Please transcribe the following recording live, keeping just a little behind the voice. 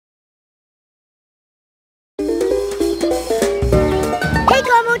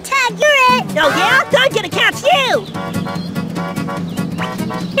Oh yeah? I'm gonna catch you!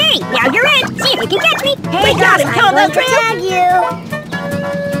 Hey, now you're in! See if you can catch me! Hey, got him, Combo Crew! Tag you!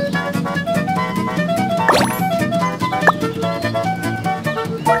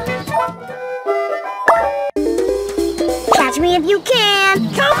 Catch me if you can!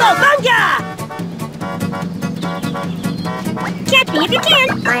 Combo Bunga! Catch me if you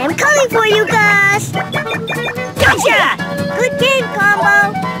can! I am coming for you, Gus! Gotcha! Good game,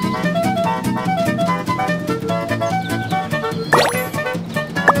 Combo!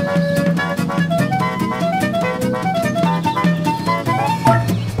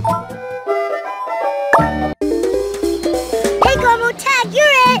 Hey, Combo, tag,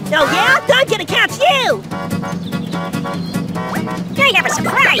 you're it! Oh yeah? I'm gonna catch you! I have a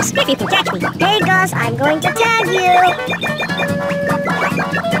surprise if you can catch me! Hey, Gus, I'm going to tag you!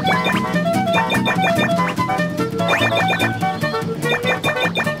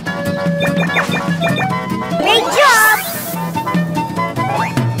 Great job!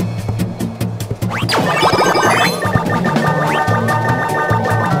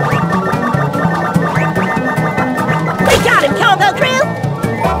 We got him, Combo Crew!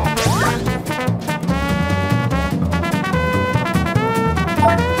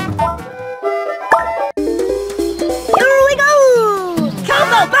 Here we go!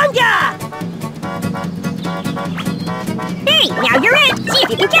 Combo Bunga! Hey, now you're in! See if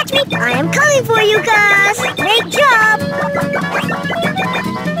you can catch me! I am coming for you, Gus! Great job!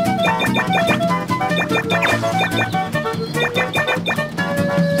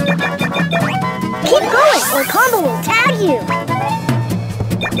 Keep going, or Combo will tag you!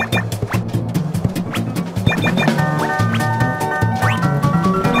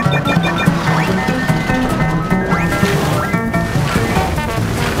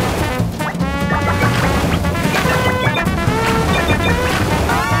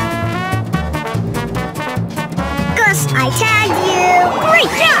 Gus, I tagged you!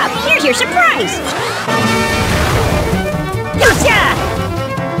 Great job! Here's your surprise! Gotcha!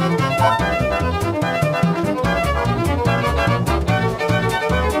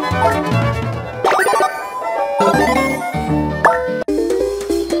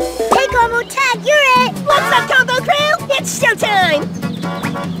 Hey, Combo, tag, you're it! What's up, Combo Crew? It's showtime!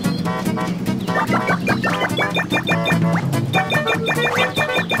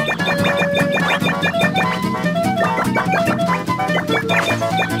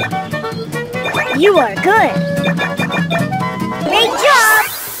 You are good! Great job!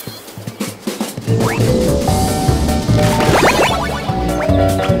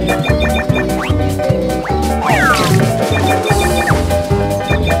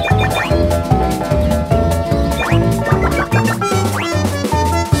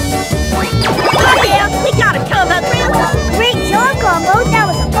 Oh yeah! We got him, Combo Crew! Great job, Combo! That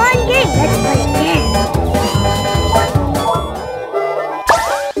was a fun game! Let's play again!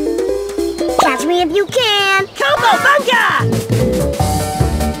 Catch me if you can! Combo Bunga!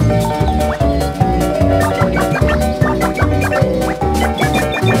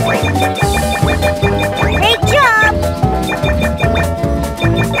 Great job!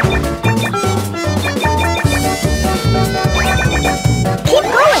 Keep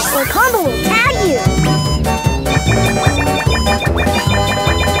going, or Combo will tag you!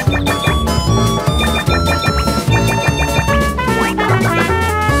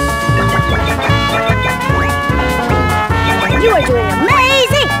 You are doing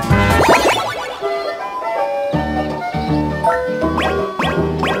amazing!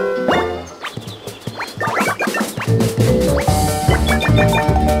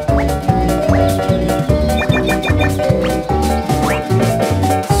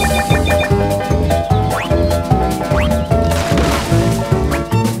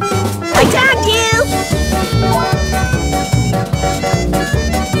 I tagged you!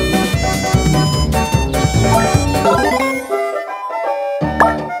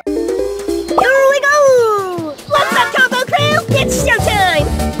 Here we go! What's up, Combo Crew? It's showtime!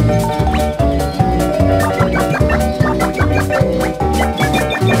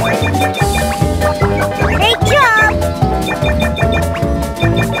 Great job!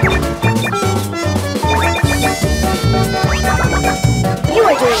 You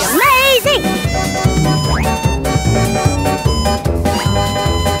are doing amazing!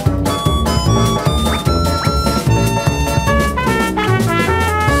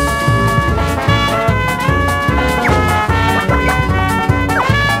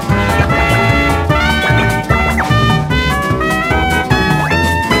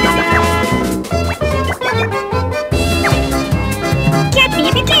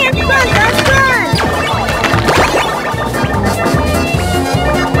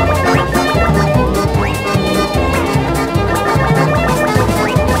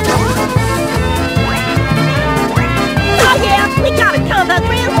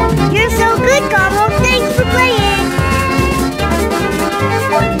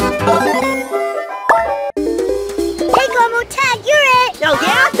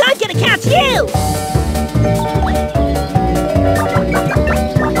 catch you!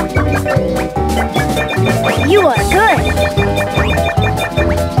 You are good.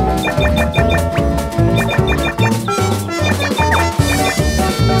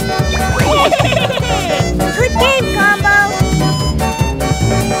 Good game, Combo.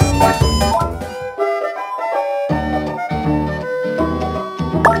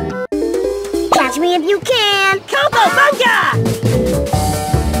 Catch me if you can. Combo bunga!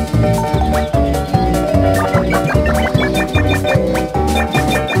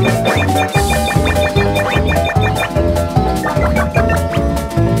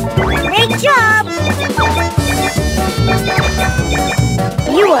 Great job.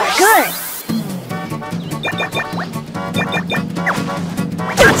 You are good.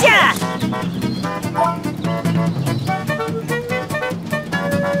 Gotcha!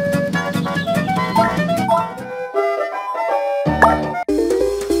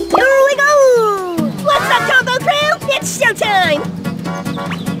 Here we go. What's up, Combo Crew? It's showtime!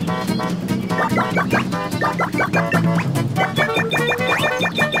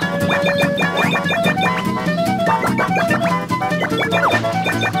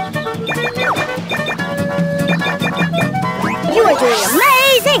 You are doing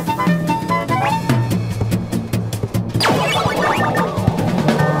amazing.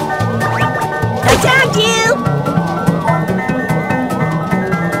 I tagged you!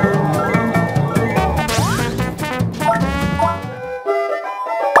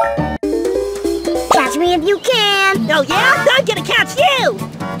 Catch me if you can. Oh yeah? I'm gonna catch you!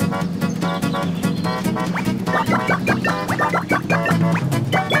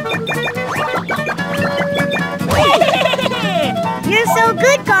 You're so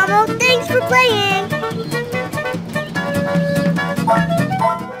good, Combo. Thanks for playing.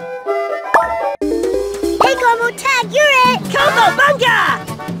 Hey, Combo, tag, you're it. Combo bunga!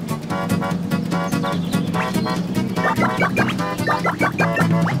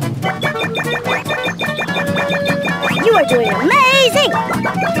 You are doing amazing.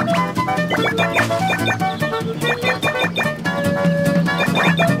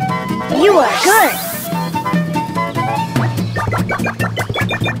 You are good.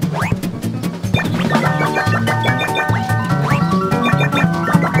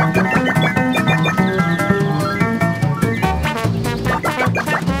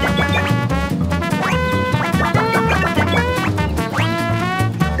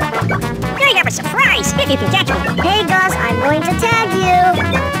 I have a surprise if you can catch me. Hey, Gus, I'm going to tag you.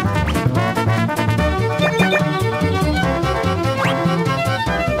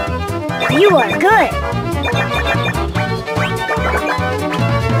 You are good.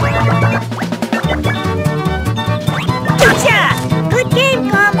 Gotcha! Good game,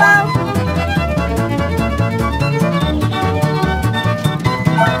 Combo.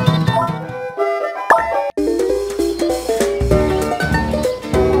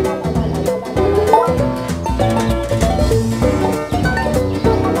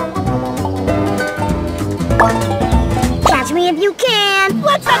 Catch me if you can.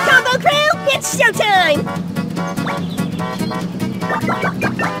 What's up, Combo Crew? It's showtime!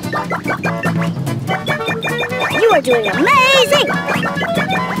 You are doing amazing.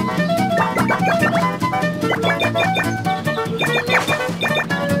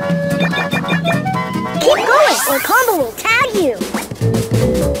 Keep going, or Combo will tag you.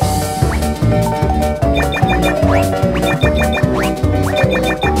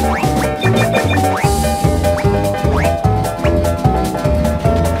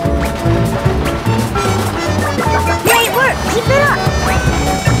 Great work. Keep it up.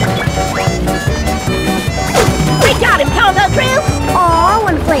 We got him, Combo Crew! Aw, I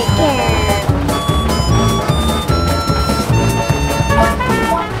want to play again.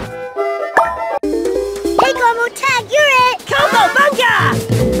 Hey, Combo, tag, you're it. Combo bunga!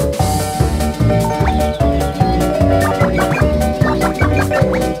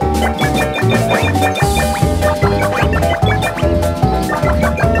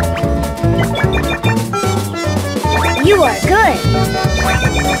 You are good.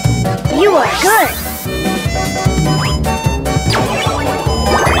 You are good.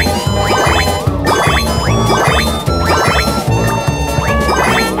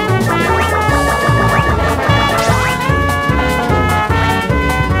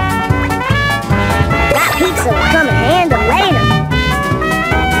 That pizza will come in handy later.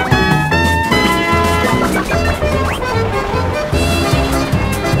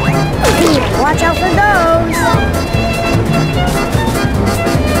 Watch out for those.